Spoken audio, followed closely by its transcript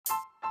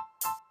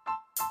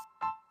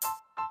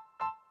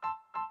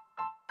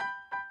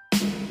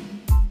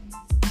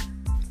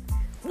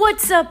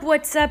What's up,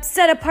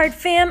 Set Apart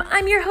fam?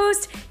 I'm your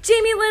host,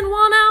 Jamie Lynn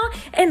Wallnau,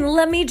 and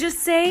let me just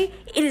say,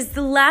 it is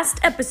the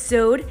last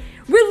episode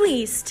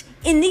released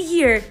in the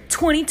year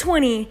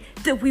 2020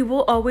 that we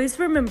will always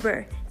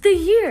remember. The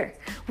year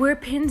where a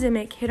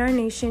pandemic hit our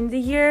nation, the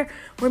year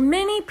where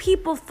many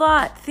people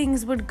thought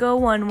things would go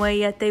one way,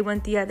 yet they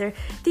went the other.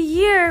 The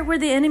year where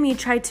the enemy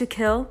tried to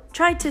kill,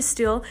 tried to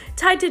steal,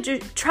 tried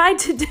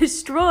to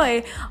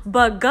destroy,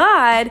 but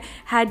God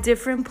had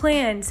different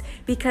plans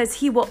because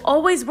he will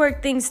always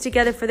work things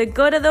together for the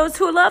good of those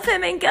who love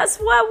him. And guess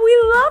what? We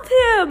love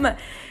him.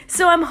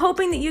 So I'm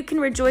hoping that you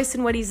can rejoice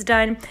in what he's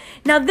done.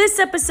 Now, this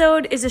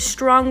episode is a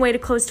strong way to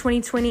close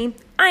 2020.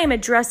 I am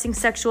addressing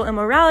sexual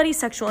immorality,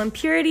 sexual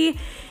impurity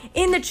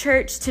in the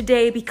church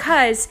today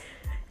because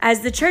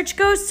as the church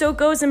goes, so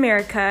goes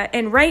America.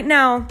 And right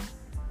now,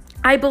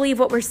 I believe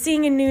what we're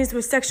seeing in news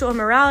with sexual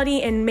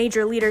immorality and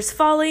major leaders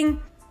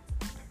falling,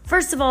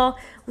 first of all,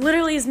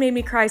 literally has made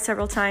me cry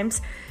several times.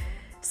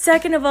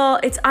 Second of all,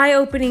 it's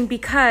eye-opening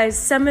because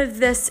some of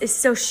this is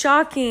so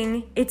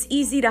shocking, it's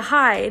easy to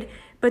hide.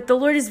 But the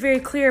Lord is very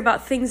clear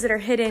about things that are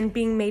hidden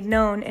being made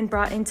known and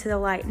brought into the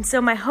light. And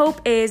so my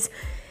hope is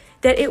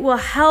that it will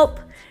help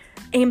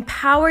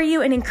empower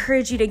you and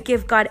encourage you to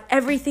give God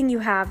everything you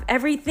have,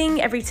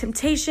 everything, every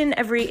temptation,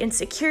 every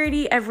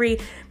insecurity, every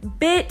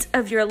bit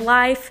of your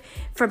life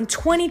from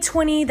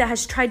 2020 that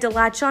has tried to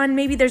latch on.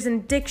 Maybe there's an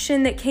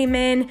addiction that came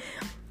in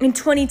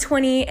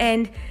 2020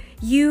 and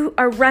you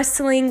are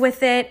wrestling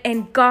with it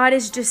and God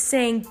is just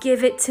saying,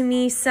 give it to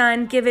me,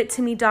 son, give it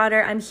to me,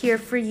 daughter. I'm here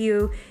for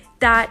you.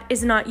 That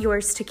is not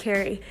yours to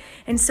carry.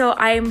 And so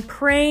I am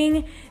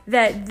praying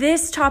that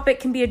this topic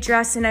can be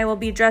addressed, and I will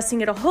be addressing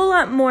it a whole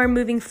lot more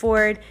moving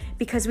forward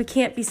because we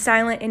can't be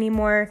silent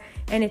anymore.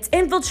 And it's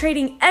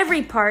infiltrating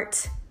every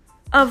part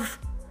of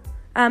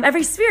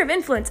every sphere of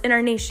influence in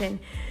our nation.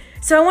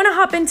 So I want to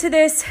hop into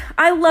this.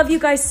 I love you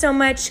guys so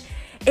much.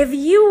 If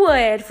you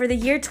would, for the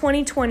year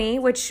 2020,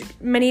 which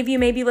many of you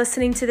may be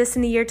listening to this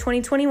in the year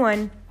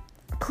 2021,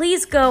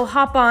 please go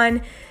hop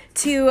on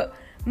to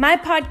my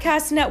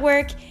podcast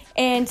network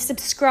and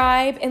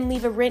subscribe and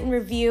leave a written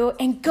review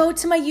and go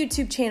to my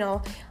YouTube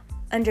channel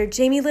under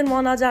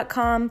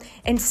jamielynwallnau.com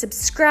and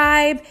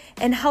subscribe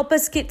and help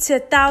us get to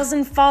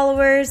 1,000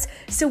 followers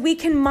so we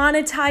can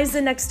monetize the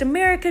Next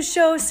America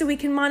show, so we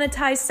can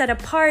monetize Set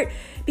Apart,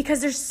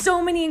 because there's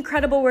so many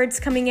incredible words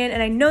coming in.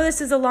 And I know this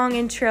is a long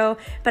intro,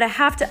 but I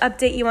have to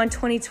update you on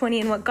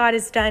 2020 and what God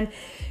has done.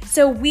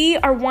 So we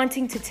are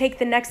wanting to take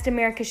the Next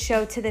America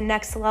show to the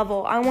next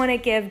level. I want to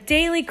give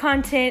daily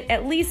content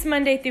at least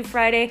Monday through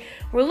Friday.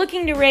 We're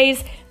looking to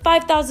raise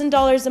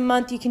 $5,000 a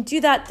month. You can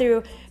do that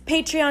through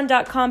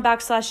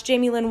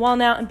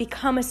patreon.com/JamieLynnWallnau and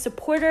become a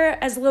supporter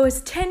as low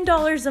as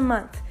 $10 a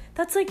month.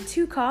 That's like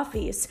 2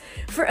 coffees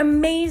for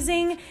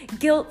amazing,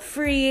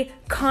 guilt-free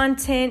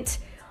content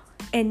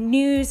and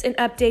news and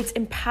updates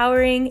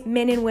empowering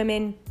men and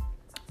women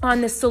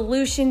on the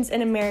solutions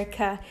in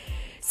America.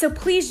 So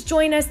please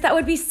join us. That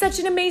would be such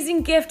an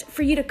amazing gift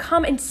for you to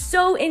come and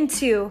sow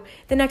into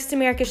the Next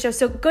America show.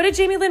 So go to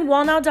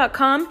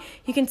jamielynwallnau.com.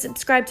 You can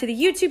subscribe to the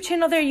YouTube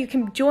channel there. You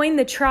can join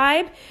the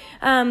tribe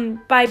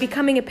by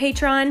becoming a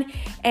patron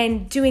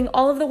and doing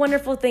all of the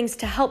wonderful things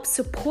to help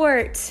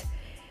support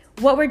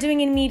what we're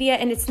doing in media.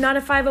 And it's not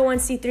a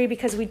 501c3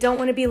 because we don't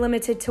want to be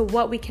limited to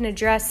what we can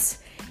address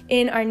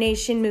in our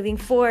nation moving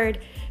forward.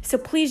 So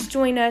please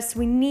join us.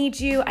 We need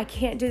you. I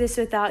can't do this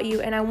without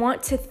you. And I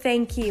want to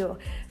thank you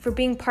for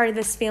being part of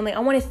this family. I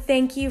want to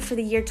thank you for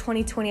the year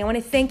 2020. I want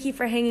to thank you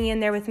for hanging in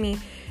there with me,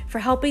 for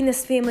helping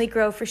this family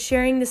grow, for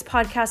sharing this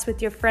podcast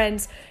with your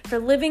friends, for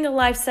living a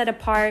life set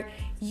apart.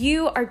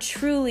 You are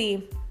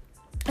truly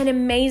an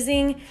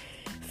amazing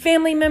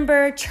family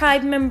member,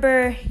 tribe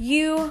member.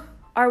 You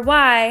are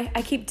why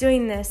I keep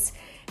doing this,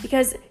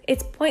 because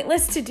it's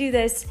pointless to do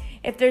this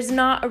if there's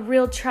not a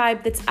real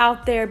tribe that's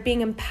out there being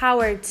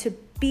empowered to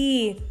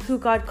be who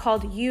God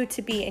called you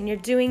to be, and you're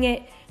doing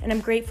it, and I'm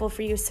grateful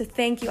for you. So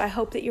thank you. I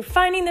hope that you're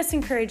finding this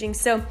encouraging.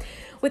 So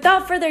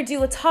without further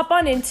ado, let's hop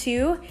on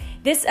into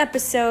this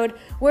episode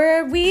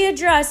where we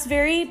address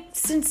very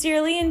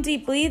sincerely and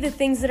deeply the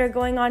things that are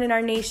going on in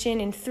our nation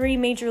and 3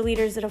 major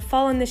leaders that have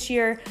fallen this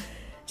year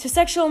to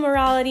sexual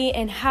immorality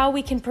and how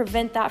we can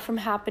prevent that from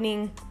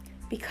happening,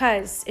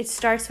 because it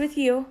starts with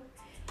you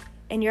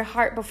and your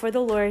heart before the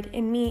Lord,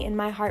 and me and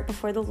my heart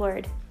before the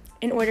Lord,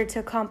 in order to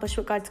accomplish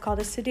what God's called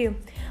us to do.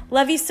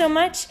 Love you so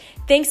much.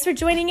 Thanks for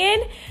joining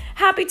in.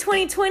 Happy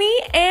 2020.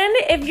 And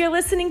if you're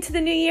listening to the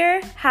new year,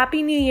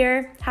 Happy New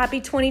Year. Happy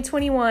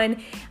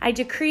 2021. I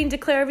decree and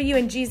declare over you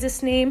in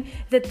Jesus' name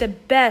that the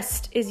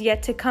best is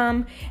yet to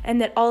come and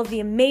that all of the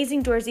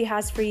amazing doors he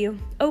has for you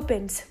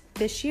opens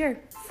this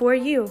year for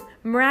you.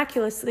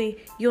 Miraculously,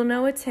 you'll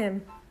know it's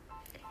him.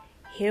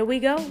 Here we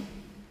go.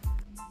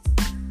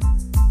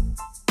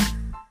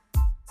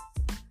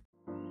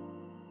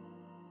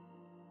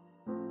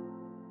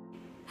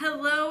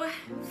 Hello,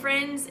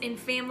 friends and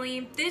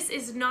family, this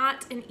is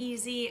not an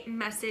easy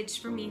message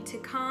for me to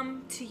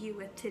come to you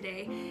with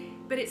today,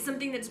 but it's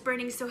something that's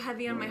burning so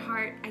heavy on my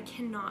heart, I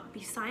cannot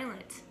be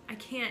silent. I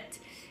can't,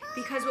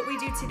 because what we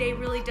do today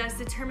really does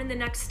determine the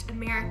next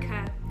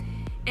America.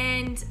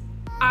 And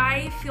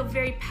I feel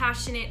very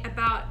passionate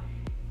about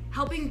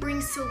helping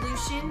bring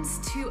solutions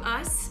to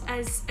us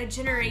as a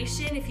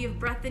generation. If you have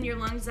breath in your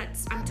lungs,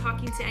 I'm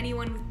talking to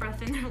anyone with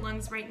breath in their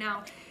lungs right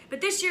now.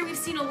 But this year we've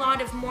seen a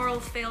lot of moral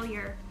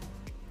failure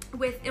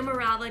with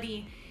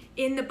immorality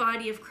in the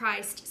body of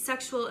Christ,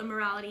 sexual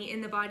immorality in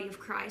the body of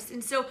Christ.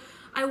 And so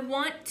I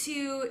want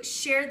to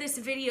share this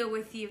video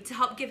with you to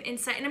help give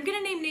insight. And I'm going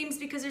to name names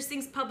because there's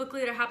things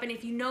publicly that are happening.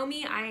 If you know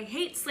me, I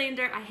hate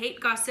slander, I hate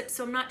gossip,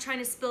 so I'm not trying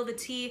to spill the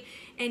tea,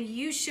 and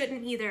you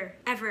shouldn't either,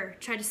 ever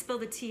try to spill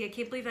the tea. I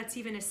can't believe that's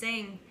even a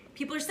saying.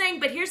 People are saying,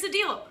 but here's the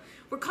deal.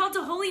 We're called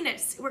to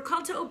holiness. We're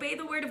called to obey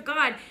the word of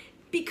God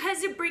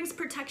because it brings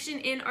protection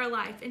in our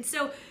life. And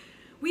so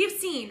we have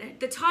seen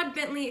the Todd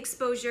Bentley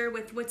exposure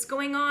with what's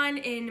going on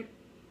in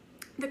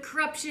the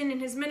corruption in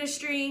his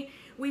ministry.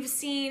 We've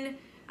seen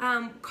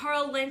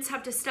Carl Lentz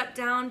have to step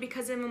down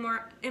because of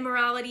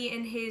immorality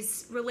in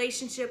his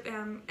relationship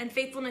and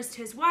faithfulness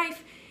to his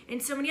wife,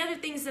 and so many other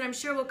things that I'm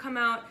sure will come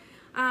out.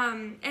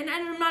 And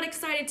I'm not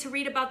excited to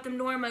read about them,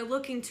 nor am I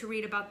looking to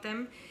read about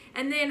them.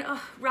 And then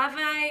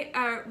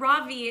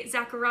Ravi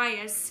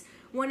Zacharias,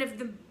 one of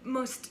the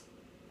most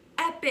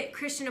epic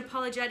Christian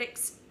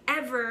apologetics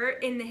ever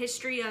in the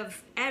history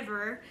of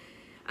ever,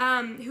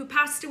 who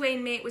passed away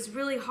in May. It was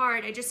really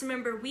hard. I just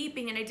remember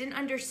weeping, and I didn't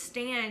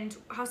understand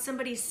how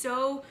somebody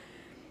so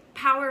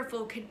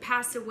powerful could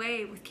pass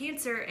away with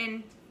cancer.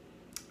 And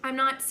I'm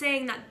not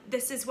saying that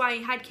this is why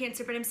he had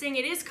cancer, but I'm saying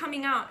it is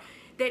coming out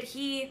that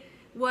he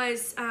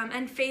was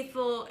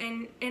unfaithful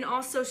and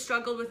also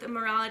struggled with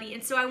immorality.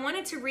 And so I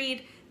wanted to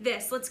read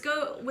this. Let's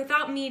go,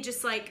 without me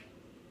just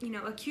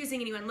accusing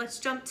anyone, let's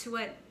jump to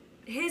what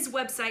his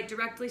website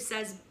directly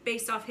says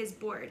based off his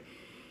board.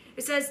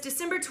 It says,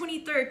 December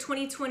 23rd,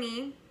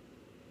 2020,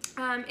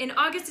 in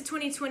August of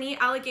 2020,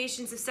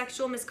 allegations of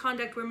sexual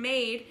misconduct were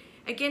made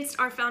against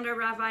our founder,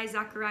 Ravi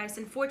Zacharias.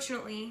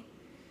 Unfortunately,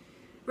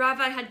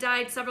 Ravi had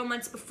died several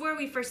months before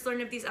we first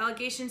learned of these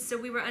allegations, so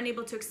we were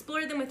unable to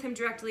explore them with him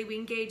directly. We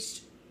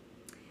engaged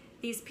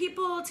these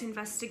people to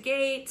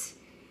investigate.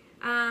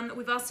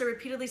 We've also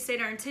repeatedly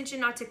stated our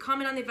intention not to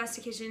comment on the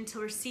investigation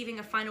until receiving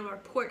a final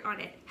report on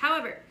it.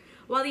 However,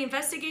 while the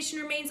investigation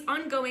remains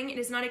ongoing, it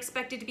is not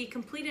expected to be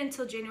completed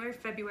until January or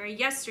February.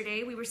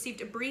 Yesterday, we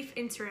received a brief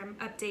interim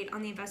update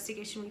on the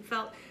investigation we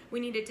felt we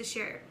needed to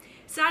share.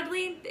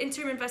 Sadly, the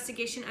interim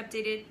investigation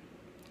update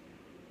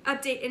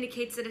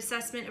indicates that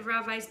assessment of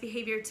Ravi's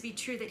behavior to be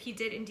true, that he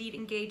did indeed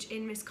engage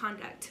in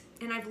misconduct.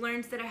 And I've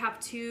learned that I have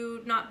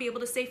to not be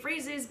able to say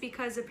phrases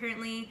because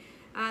apparently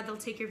they'll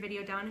take your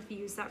video down if you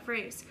use that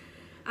phrase.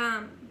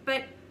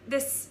 But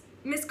this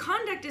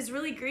misconduct is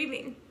really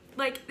grieving.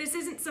 Like, this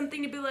isn't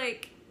something to be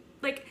like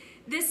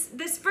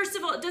this, first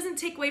of all, it doesn't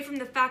take away from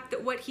the fact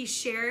that what he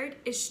shared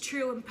is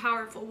true and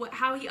powerful,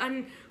 how he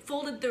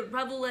unfolded the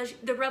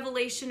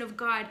revelation of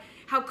God,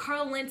 how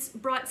Carl Lentz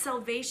brought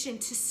salvation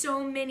to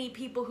so many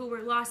people who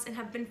were lost and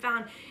have been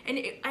found. And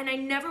I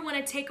never want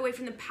to take away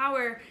from the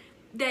power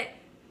that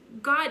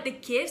God, the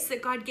gifts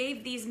that God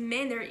gave these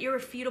men, they're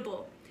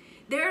irrefutable.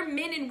 There are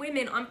men and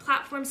women on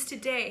platforms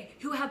today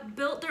who have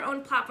built their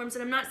own platforms,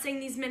 and I'm not saying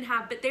these men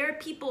have, but there are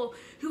people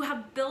who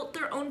have built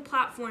their own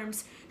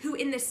platforms who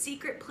in the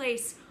secret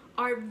place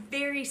are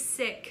very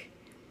sick.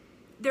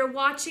 They're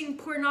watching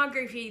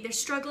pornography, they're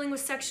struggling with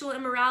sexual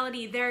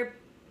immorality, they're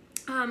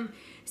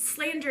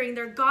slandering,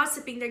 they're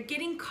gossiping, they're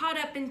getting caught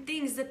up in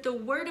things that the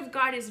Word of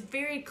God is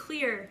very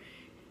clear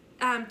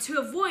to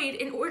avoid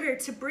in order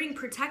to bring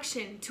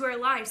protection to our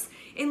lives.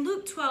 In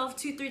Luke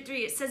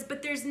 12:2-3, it says,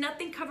 "But there's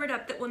nothing covered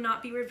up that will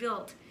not be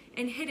revealed,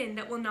 and hidden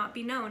that will not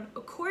be known.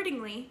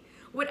 Accordingly,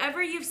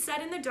 whatever you've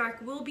said in the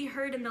dark will be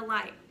heard in the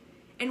light,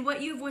 and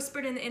what you've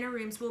whispered in the inner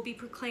rooms will be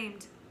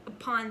proclaimed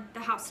upon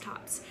the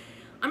housetops."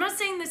 I'm not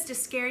saying this to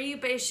scare you,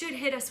 but it should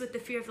hit us with the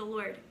fear of the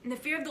Lord. And the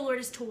fear of the Lord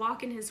is to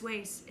walk in his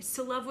ways. It's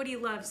to love what he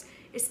loves.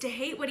 It's to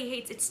hate what he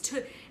hates. It's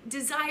to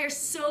desire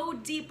so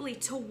deeply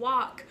to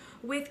walk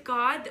with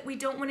God that we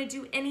don't want to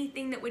do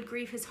anything that would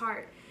grieve his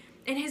heart.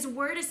 And his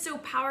word is so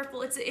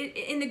powerful.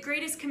 In the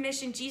greatest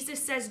commission, Jesus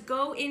says,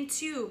 "Go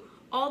into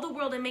all the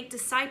world and make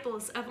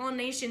disciples of all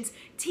nations.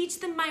 Teach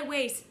them my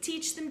ways.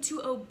 Teach them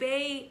to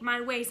obey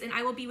my ways, and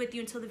I will be with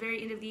you until the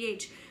very end of the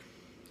age."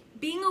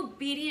 Being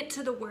obedient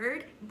to the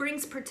word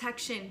brings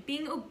protection.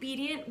 Being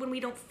obedient when we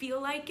don't feel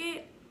like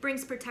it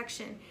brings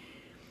protection.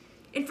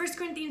 In 1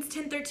 Corinthians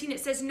 10:13, it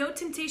says, "No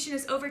temptation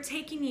is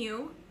overtaking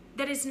you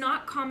that is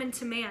not common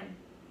to man."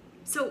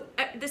 So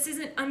this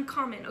isn't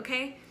uncommon,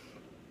 okay?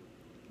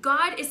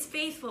 God is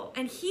faithful,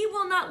 and he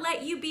will not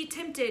let you be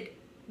tempted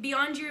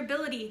beyond your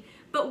ability.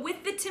 But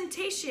with the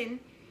temptation,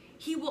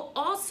 he will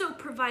also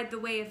provide the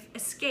way of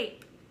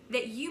escape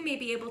that you may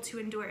be able to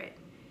endure it.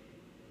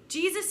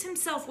 Jesus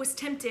himself was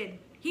tempted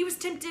He was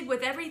tempted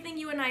with everything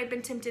you and I have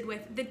been tempted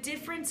with. The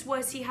difference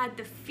was he had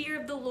the fear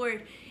of the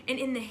Lord, and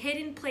in the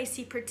hidden place,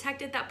 he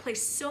protected that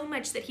place so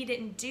much that he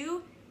didn't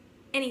do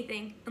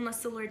anything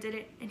unless the Lord did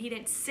it, and he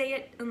didn't say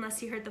it unless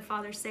he heard the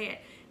Father say it.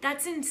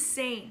 That's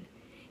insane.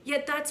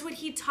 Yet that's what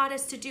he taught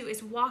us to do,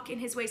 is walk in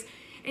his ways.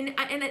 And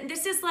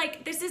this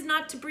is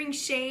not to bring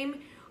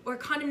shame or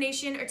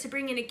condemnation or to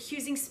bring an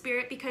accusing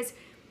spirit, because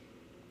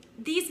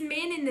these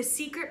men in the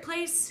secret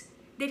place,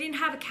 they didn't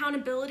have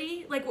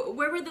accountability. Like,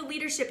 where were the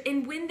leadership?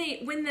 And when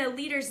the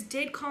leaders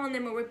did call on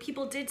them, or when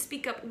people did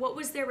speak up, what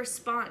was their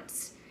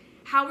response?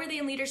 How were they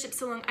in leadership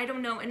so long? I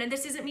don't know. And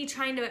this isn't me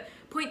trying to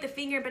point the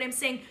finger, but I'm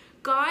saying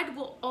God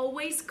will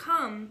always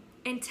come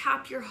and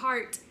tap your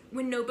heart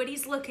when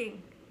nobody's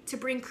looking to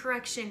bring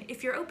correction,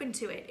 if you're open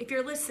to it, if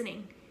you're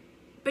listening.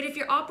 But if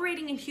you're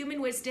operating in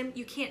human wisdom,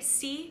 you can't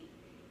see,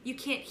 you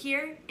can't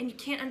hear, and you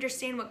can't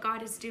understand what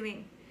God is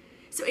doing.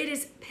 So it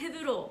is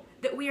pivotal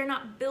that we are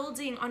not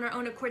building on our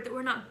own accord, that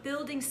we're not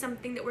building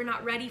something that we're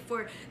not ready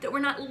for, that we're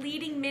not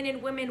leading men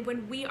and women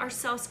when we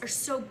ourselves are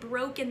so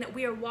broken that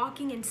we are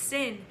walking in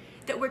sin,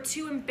 that we're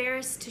too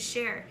embarrassed to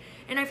share.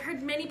 And I've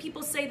heard many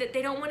people say that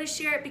they don't want to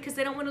share it because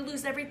they don't want to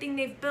lose everything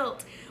they've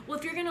built. Well,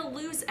 if you're going to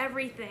lose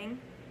everything,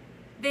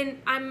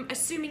 then I'm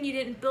assuming you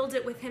didn't build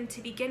it with him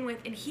to begin with,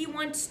 and he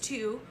wants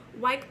to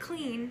wipe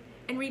clean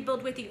and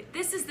rebuild with you.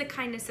 This is the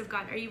kindness of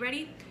God. Are you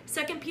ready?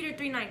 2 Peter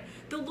 3:9.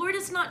 The Lord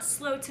is not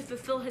slow to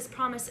fulfill his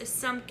promise, as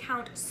some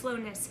count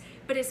slowness,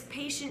 but is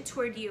patient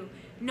toward you,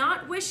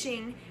 not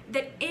wishing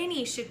that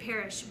any should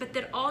perish, but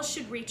that all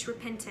should reach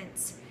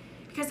repentance.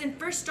 Because in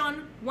 1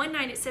 John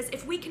 1:9 it says,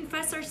 if we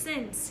confess our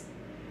sins,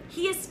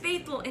 he is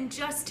faithful and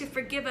just to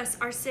forgive us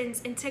our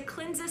sins and to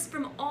cleanse us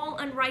from all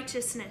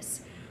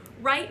unrighteousness.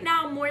 Right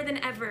now, more than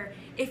ever,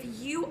 if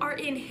you are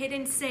in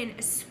hidden sin,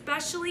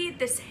 especially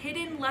this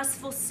hidden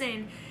lustful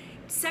sin,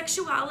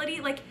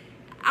 sexuality,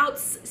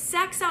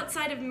 sex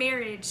outside of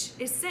marriage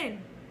is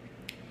sin.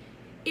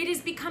 It is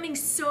becoming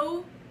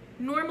so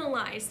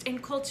normalized in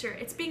culture.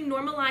 It's being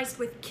normalized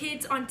with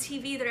kids on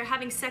TV that are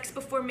having sex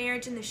before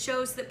marriage, in the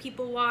shows that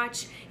people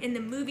watch, in the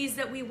movies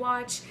that we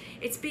watch.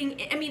 It's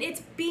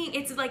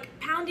like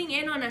pounding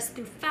in on us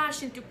through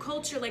fashion, through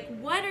culture. Like,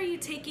 what are you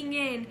taking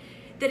in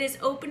that is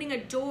opening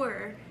a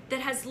door that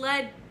has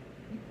led,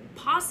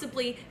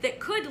 possibly,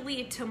 that could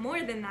lead to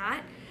more than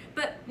that?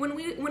 But when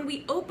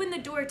we open the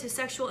door to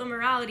sexual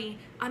immorality,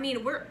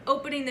 we're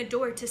opening the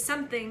door to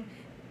something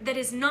that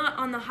is not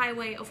on the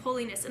highway of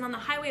holiness. And on the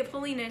highway of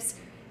holiness,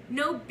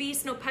 no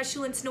beast, no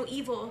pestilence, no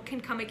evil can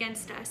come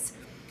against us.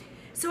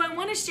 So I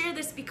want to share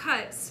this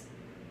because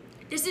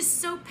this is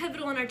so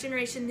pivotal in our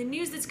generation. The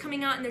news that's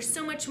coming out, and there's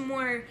so much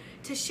more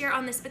to share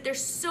on this, but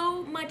there's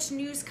so much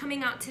news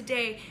coming out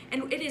today,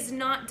 and it is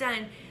not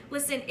done.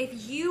 Listen,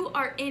 if you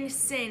are in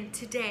sin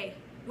today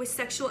with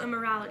sexual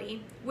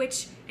immorality,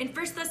 which in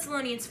 1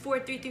 Thessalonians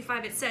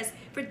 4:3-5 it says,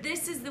 for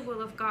this is the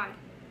will of God,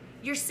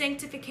 your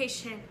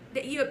sanctification,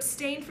 that you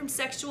abstain from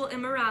sexual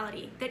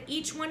immorality, that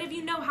each one of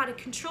you know how to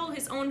control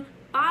his own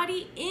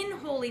body in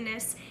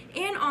holiness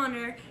and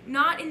honor,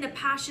 not in the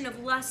passion of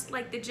lust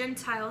like the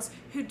Gentiles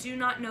who do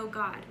not know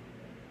God.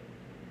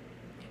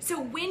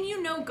 So when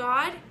you know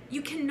God,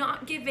 you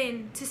cannot give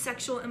in to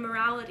sexual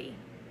immorality.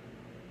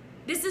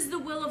 This is the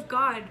will of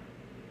God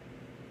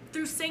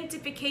through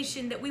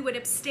sanctification, that we would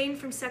abstain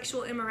from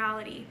sexual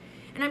immorality.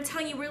 And I'm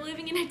telling you, we're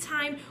living in a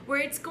time where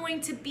it's going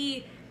to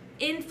be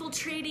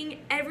infiltrating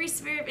every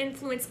sphere of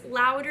influence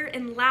louder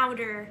and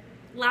louder,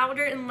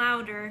 louder and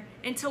louder,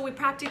 until we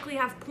practically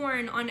have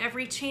porn on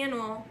every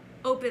channel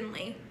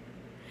openly.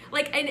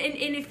 And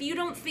if you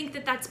don't think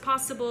that that's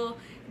possible,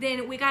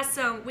 then we got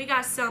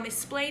some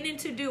explaining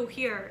to do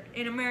here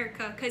in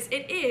America, because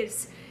it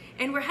is,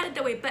 and we're headed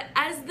that way. But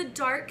as the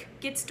dark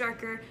gets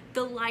darker,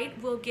 the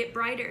light will get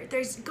brighter.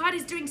 God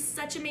is doing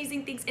such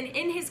amazing things, and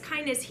in his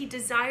kindness, he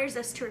desires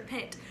us to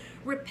repent.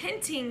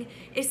 Repenting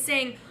is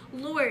saying,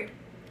 Lord,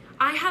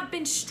 I have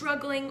been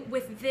struggling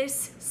with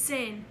this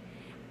sin.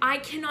 I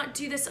cannot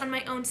do this on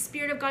my own.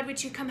 Spirit of God,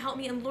 would you come help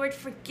me? And Lord,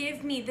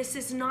 forgive me. This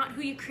is not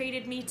who you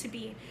created me to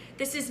be.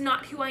 This is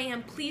not who I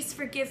am. Please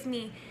forgive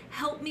me.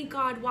 Help me,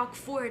 God, walk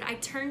forward. I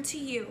turn to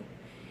you,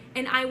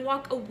 and I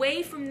walk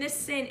away from this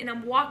sin, and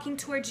I'm walking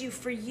towards you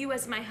for you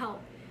as my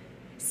help.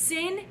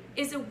 Sin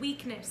is a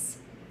weakness.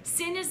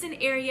 Sin is an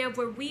area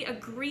where we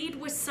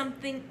agreed with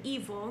something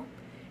evil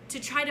to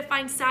try to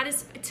find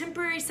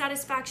temporary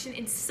satisfaction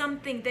in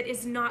something that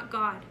is not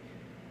God.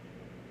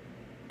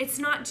 It's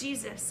not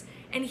Jesus.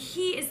 And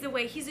he is the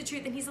way, he's the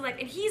truth, and he's the life.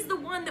 And he's the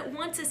one that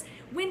wants us,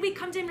 when we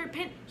come to him and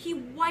repent, he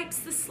wipes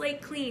the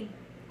slate clean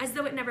as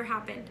though it never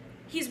happened.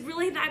 He's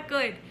really that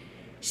good.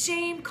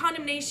 Shame,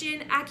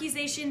 condemnation,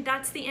 accusation,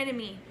 that's the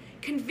enemy.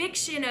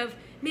 Conviction of,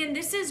 man,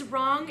 this is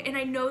wrong, and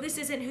I know this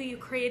isn't who you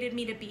created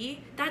me to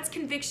be. That's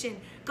conviction.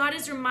 God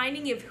is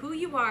reminding you of who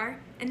you are,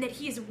 and that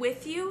he is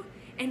with you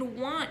and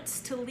wants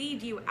to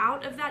lead you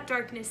out of that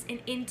darkness and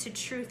into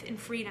truth and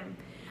freedom.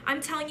 I'm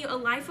telling you, a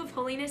life of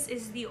holiness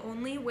is the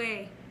only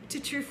way to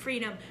true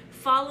freedom.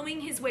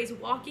 Following his ways,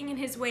 walking in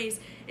his ways,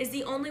 is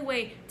the only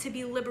way to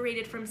be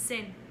liberated from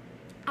sin.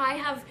 I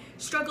have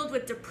struggled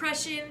with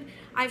depression.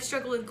 I've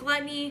struggled with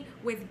gluttony,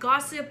 with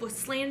gossip, with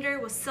slander,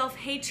 with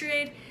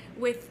self-hatred,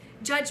 with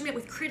judgment,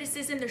 with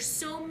criticism. There's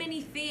so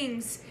many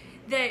things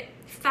that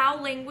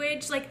foul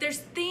language, like there's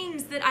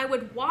things that I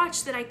would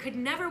watch that I could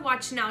never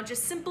watch now,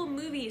 just simple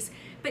movies,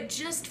 but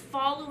just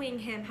following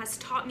him has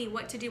taught me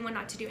what to do and what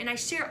not to do. And I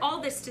share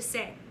all this to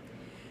say,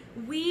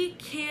 we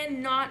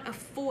cannot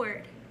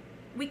afford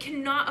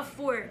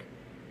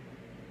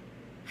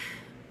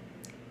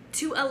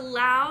to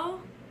allow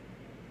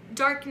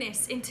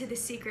darkness into the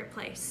secret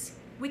place.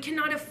 We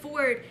cannot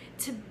afford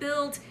to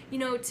build,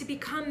 to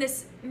become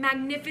this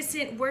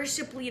magnificent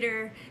worship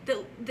leader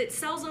that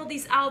sells all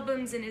these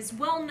albums and is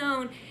well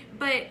known,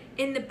 but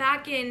in the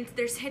back end,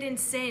 there's hidden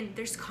sin,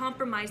 there's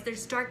compromise,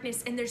 there's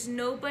darkness, and there's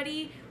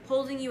nobody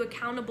holding you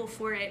accountable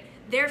for it.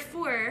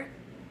 Therefore,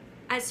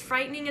 as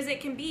frightening as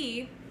it can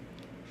be,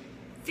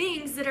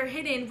 things that are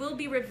hidden will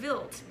be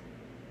revealed.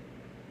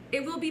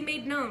 It will be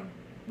made known.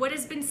 What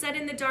has been said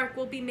in the dark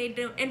will be made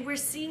known. And we're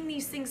seeing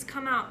these things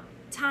come out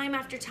time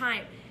after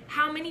time.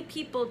 How many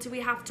people do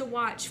we have to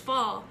watch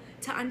fall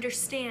to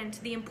understand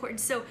the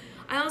importance? So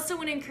I also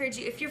want to encourage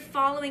you, if you're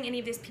following any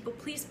of these people,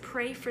 please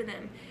pray for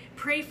them.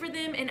 Pray for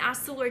them and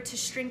ask the Lord to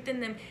strengthen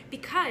them,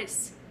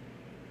 because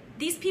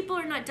these people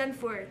are not done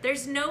for.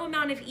 There's no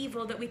amount of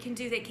evil that we can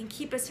do that can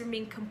keep us from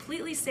being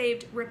completely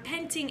saved,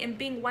 repenting, and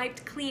being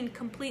wiped clean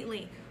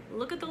completely.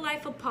 Look at the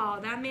life of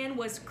Paul. That man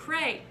was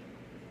cray.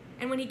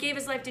 And when he gave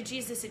his life to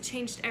Jesus, it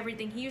changed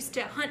everything. He used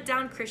to hunt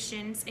down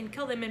Christians and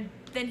kill them, and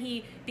then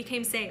he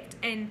became saved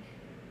and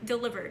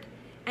delivered.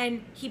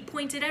 And he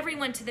pointed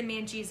everyone to the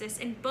man Jesus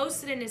and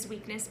boasted in his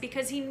weakness,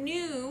 because he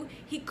knew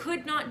he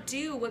could not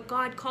do what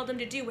God called him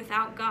to do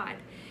without God.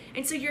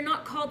 And so you're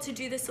not called to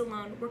do this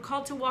alone. We're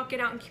called to walk it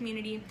out in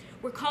community.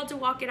 We're called to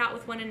walk it out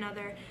with one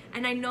another.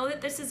 And I know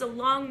that this is a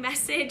long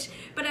message,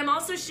 but I'm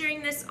also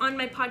sharing this on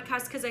my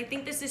podcast because I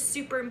think this is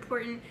super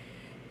important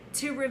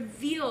to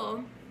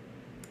reveal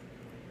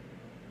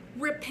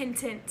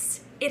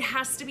repentance. It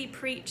has to be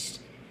preached.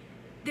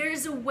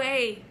 There's a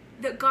way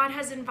that God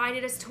has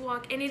invited us to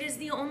walk, and it is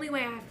the only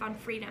way I have found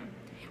freedom.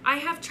 I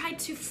have tried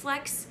to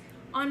flex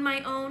on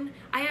my own.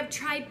 I have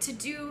tried to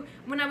do,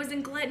 when I was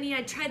in gluttony,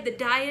 I tried the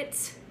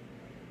diets,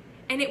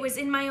 and it was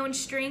in my own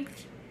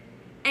strength.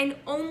 And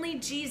only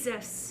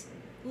Jesus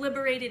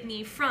liberated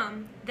me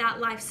from that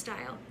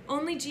lifestyle.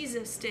 Only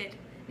Jesus did.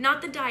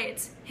 Not the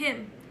diets,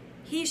 him.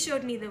 He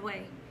showed me the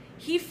way.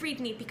 He freed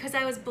me, because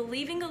I was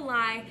believing a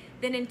lie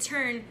that in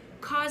turn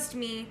caused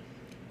me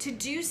to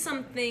do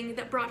something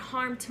that brought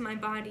harm to my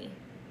body.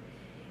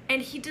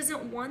 And he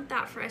doesn't want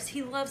that for us.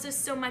 He loves us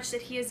so much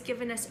that he has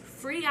given us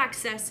free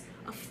access,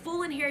 a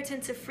full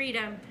inheritance of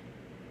freedom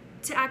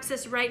to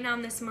access right now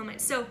in this moment.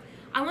 So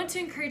I want to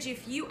encourage you,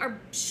 if you are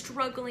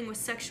struggling with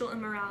sexual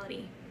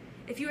immorality,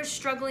 if you are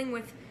struggling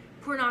with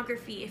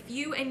pornography, if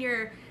you and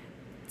your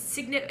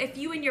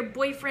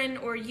boyfriend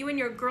or you and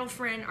your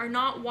girlfriend are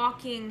not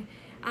walking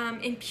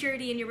in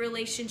purity in your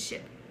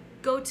relationship,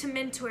 go to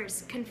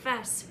mentors,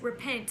 confess,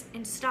 repent,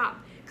 and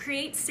stop.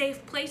 Create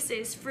safe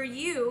places for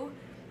you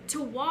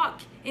to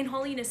walk in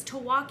holiness, to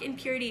walk in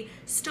purity.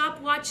 Stop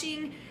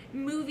watching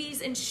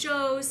movies and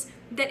shows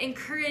that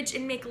encourage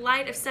and make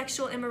light of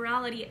sexual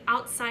immorality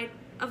outside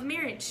of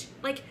marriage.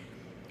 Like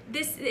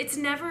this, it's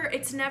never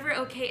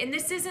okay. And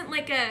this isn't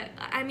like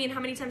how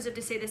many times do I have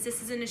to say this?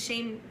 This isn't a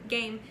shame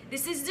game.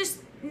 This is just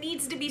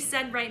needs to be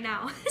said right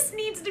now. This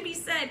needs to be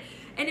said.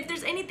 And if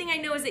there's anything I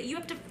know is that you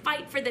have to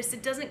fight for this.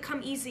 It doesn't come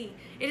easy.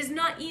 It is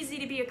not easy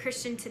to be a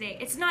Christian today.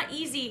 It's not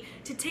easy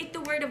to take the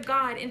word of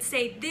God and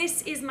say,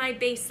 this is my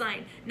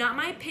baseline. Not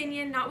my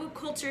opinion, not what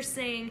culture's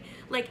saying.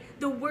 Like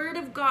the word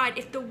of God,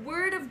 if the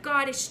word of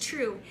God is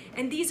true,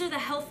 and these are the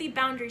healthy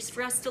boundaries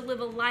for us to live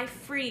a life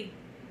free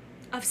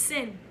of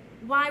sin,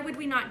 why would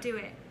we not do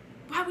it?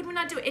 Why would we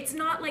not do it? It's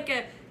not like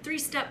a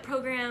 3-step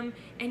program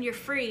and you're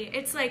free.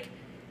 It's like,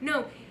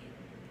 no,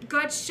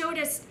 God showed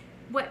us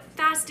what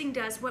fasting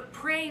does, what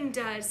praying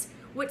does,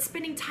 what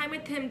spending time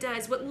with him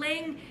does, what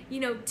laying,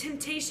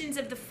 temptations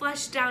of the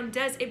flesh down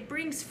does. It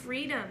brings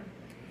freedom.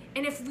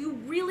 And if you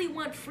really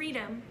want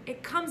freedom,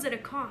 it comes at a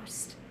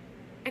cost.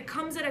 It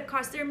comes at a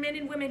cost. There are men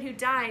and women who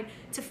died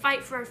to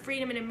fight for our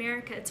freedom in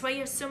America. That's why you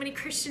have so many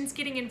Christians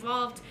getting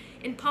involved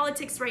in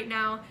politics right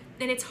now,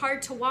 and it's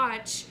hard to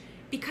watch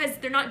because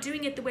they're not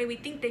doing it the way we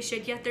think they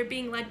should, yet they're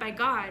being led by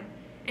God.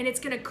 And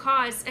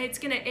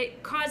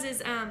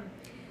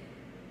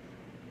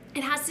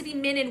it has to be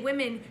men and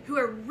women who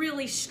are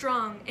really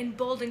strong and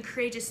bold and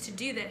courageous to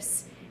do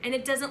this. And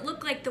it doesn't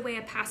look like the way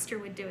a pastor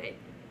would do it.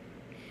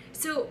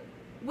 So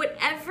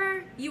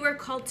whatever you are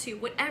called to,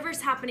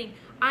 whatever's happening,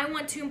 I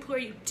want to implore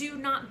you, do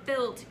not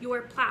build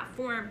your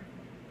platform.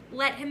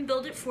 Let him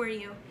build it for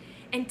you.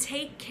 And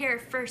take care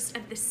first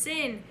of the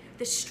sin,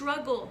 the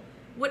struggle,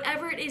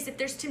 whatever it is. If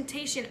there's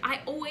temptation,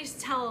 I always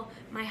tell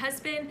my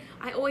husband,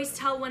 I always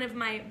tell one of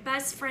my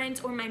best friends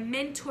or my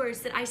mentors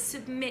that I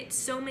submit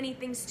so many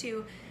things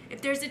to.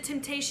 If there's a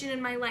temptation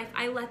in my life,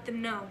 I let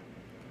them know.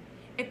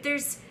 If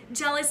there's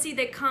jealousy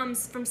that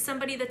comes from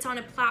somebody that's on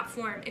a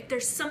platform, if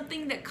there's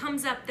something that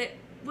comes up that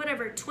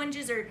whatever,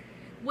 twinges or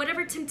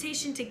whatever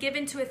temptation to give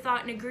into a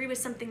thought and agree with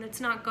something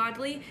that's not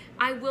godly,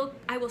 I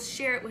will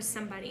share it with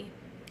somebody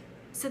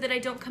so that I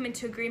don't come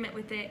into agreement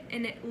with it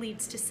and it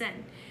leads to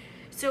sin.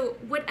 So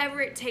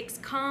whatever it takes,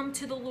 come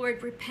to the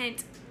Lord,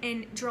 repent,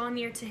 and draw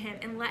near to him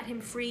and let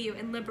him free you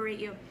and liberate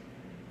you.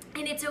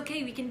 And it's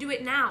okay, we can do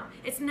it now.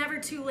 It's never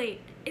too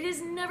late. It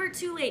is never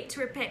too late to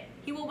repent.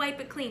 He will wipe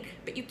it clean,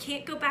 but you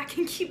can't go back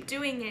and keep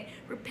doing it.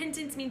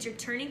 Repentance means you're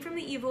turning from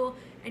the evil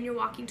and you're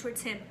walking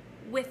towards him,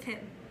 with him.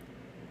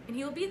 And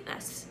he will be with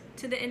us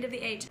to the end of the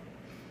age.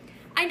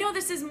 I know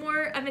this is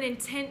more of an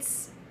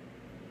intense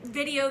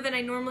video than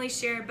I normally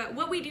share, but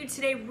what we do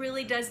today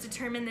really does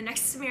determine the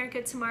next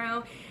America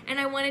tomorrow, and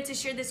I wanted to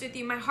share this with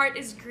you. My heart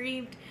is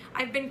grieved.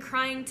 I've been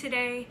crying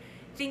today,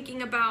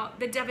 thinking about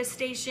the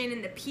devastation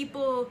and the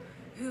people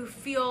who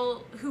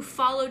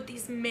followed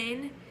these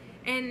men,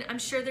 and I'm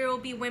sure there will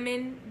be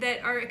women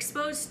that are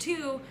exposed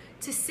to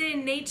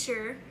sin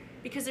nature,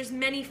 because there's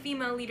many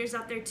female leaders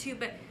out there too,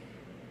 but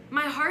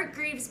my heart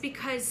grieves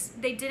because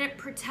they didn't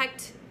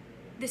protect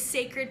the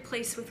sacred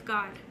place with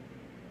God.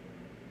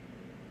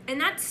 And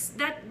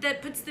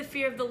that puts the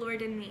fear of the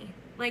Lord in me,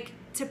 like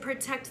to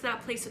protect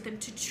that place with him,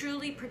 to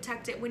truly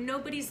protect it. When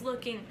nobody's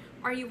looking,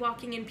 are you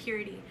walking in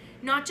purity?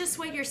 Not just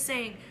what you're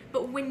saying,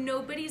 but when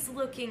nobody's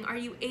looking, are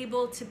you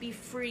able to be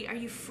free? Are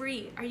you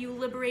free? Are you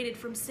liberated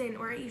from sin?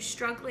 Or are you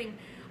struggling?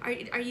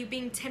 Are you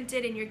being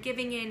tempted and you're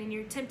giving in, and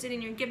you're tempted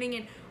and you're giving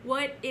in?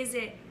 What is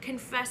it?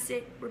 Confess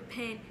it,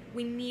 repent.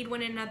 We need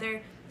one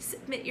another.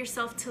 Submit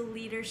yourself to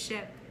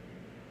leadership.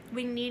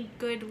 We need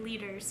good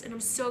leaders, and I'm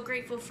so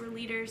grateful for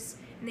leaders,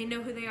 and they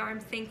know who they are. I'm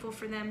thankful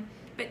for them.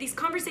 But these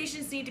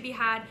conversations need to be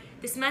had.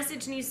 This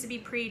message needs to be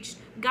preached.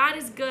 God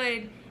is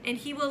good, and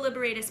he will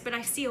liberate us, but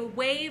I see a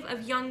wave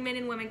of young men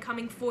and women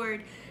coming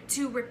forward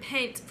to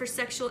repent for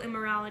sexual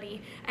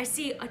immorality. I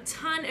see a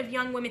ton of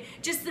young women,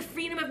 just the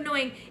freedom of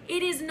knowing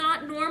it is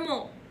not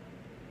normal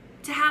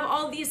to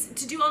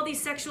do all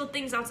these sexual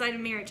things outside of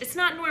marriage. It's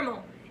not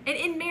normal. And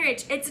in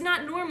marriage, it's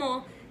not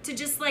normal to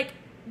just like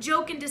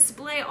joke and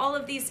display all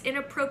of these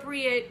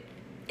inappropriate,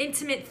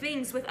 intimate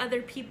things with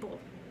other people.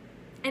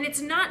 And it's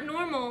not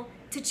normal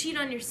to cheat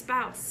on your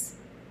spouse.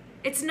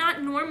 It's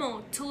not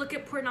normal to look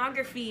at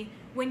pornography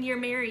when you're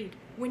married,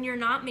 when you're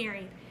not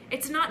married.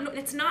 It's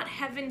not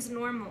heaven's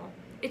normal.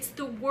 It's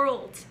the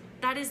world.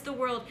 That is the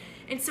world.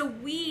 And so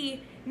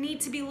we need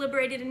to be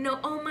liberated and know,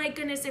 oh my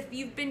goodness, if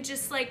you've been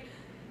just like,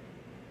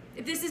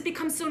 if this has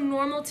become so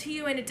normal to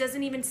you and it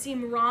doesn't even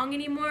seem wrong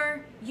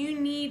anymore, you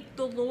need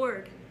the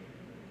Lord.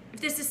 If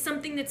this is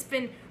something that's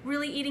been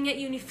really eating at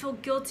you and you feel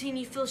guilty and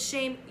you feel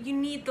shame, you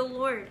need the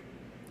Lord.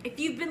 If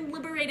you've been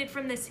liberated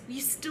from this,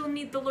 you still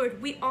need the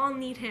Lord. We all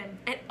need him.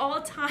 At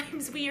all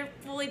times, we are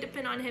fully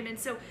dependent on him. And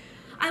so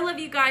I love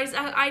you guys.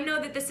 I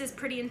know that this is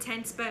pretty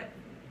intense, but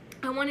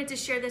I wanted to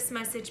share this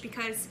message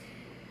because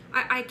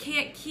we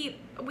can't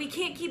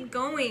keep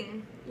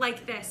going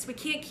like this. We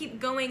can't keep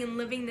going and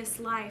living this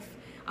life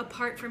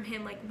apart from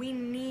him. Like, we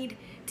need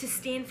to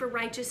stand for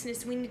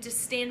righteousness. We need to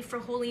stand for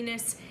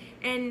holiness.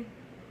 And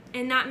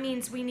that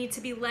means we need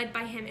to be led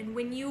by him. And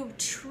when you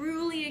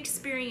truly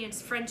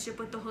experience friendship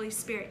with the Holy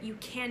Spirit, you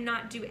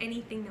cannot do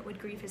anything that would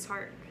grieve his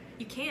heart.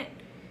 You can't.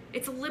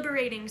 It's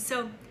liberating.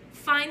 So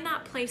find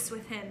that place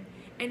with him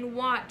and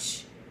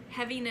watch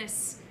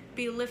heaviness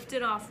be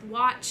lifted off.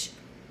 Watch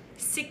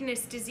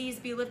sickness, disease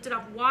be lifted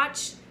off.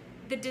 Watch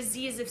the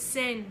disease of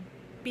sin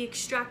be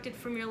extracted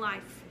from your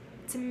life.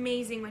 It's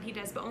amazing what he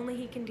does, but only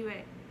he can do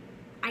it.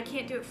 I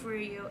can't do it for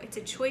you. It's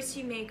a choice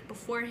you make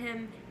before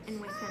him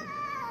and with him.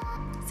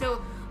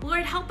 So,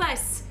 Lord, help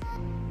us.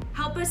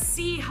 Help us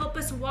see, help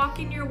us walk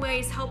in your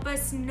ways. Help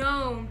us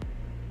know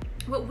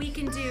what we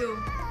can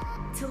do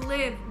to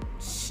live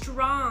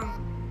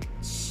strong,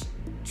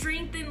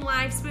 strengthen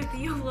lives with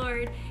you,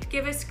 Lord.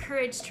 Give us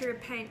courage to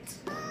repent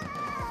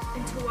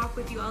and to walk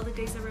with you all the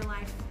days of our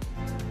life.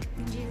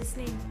 In Jesus'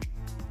 name.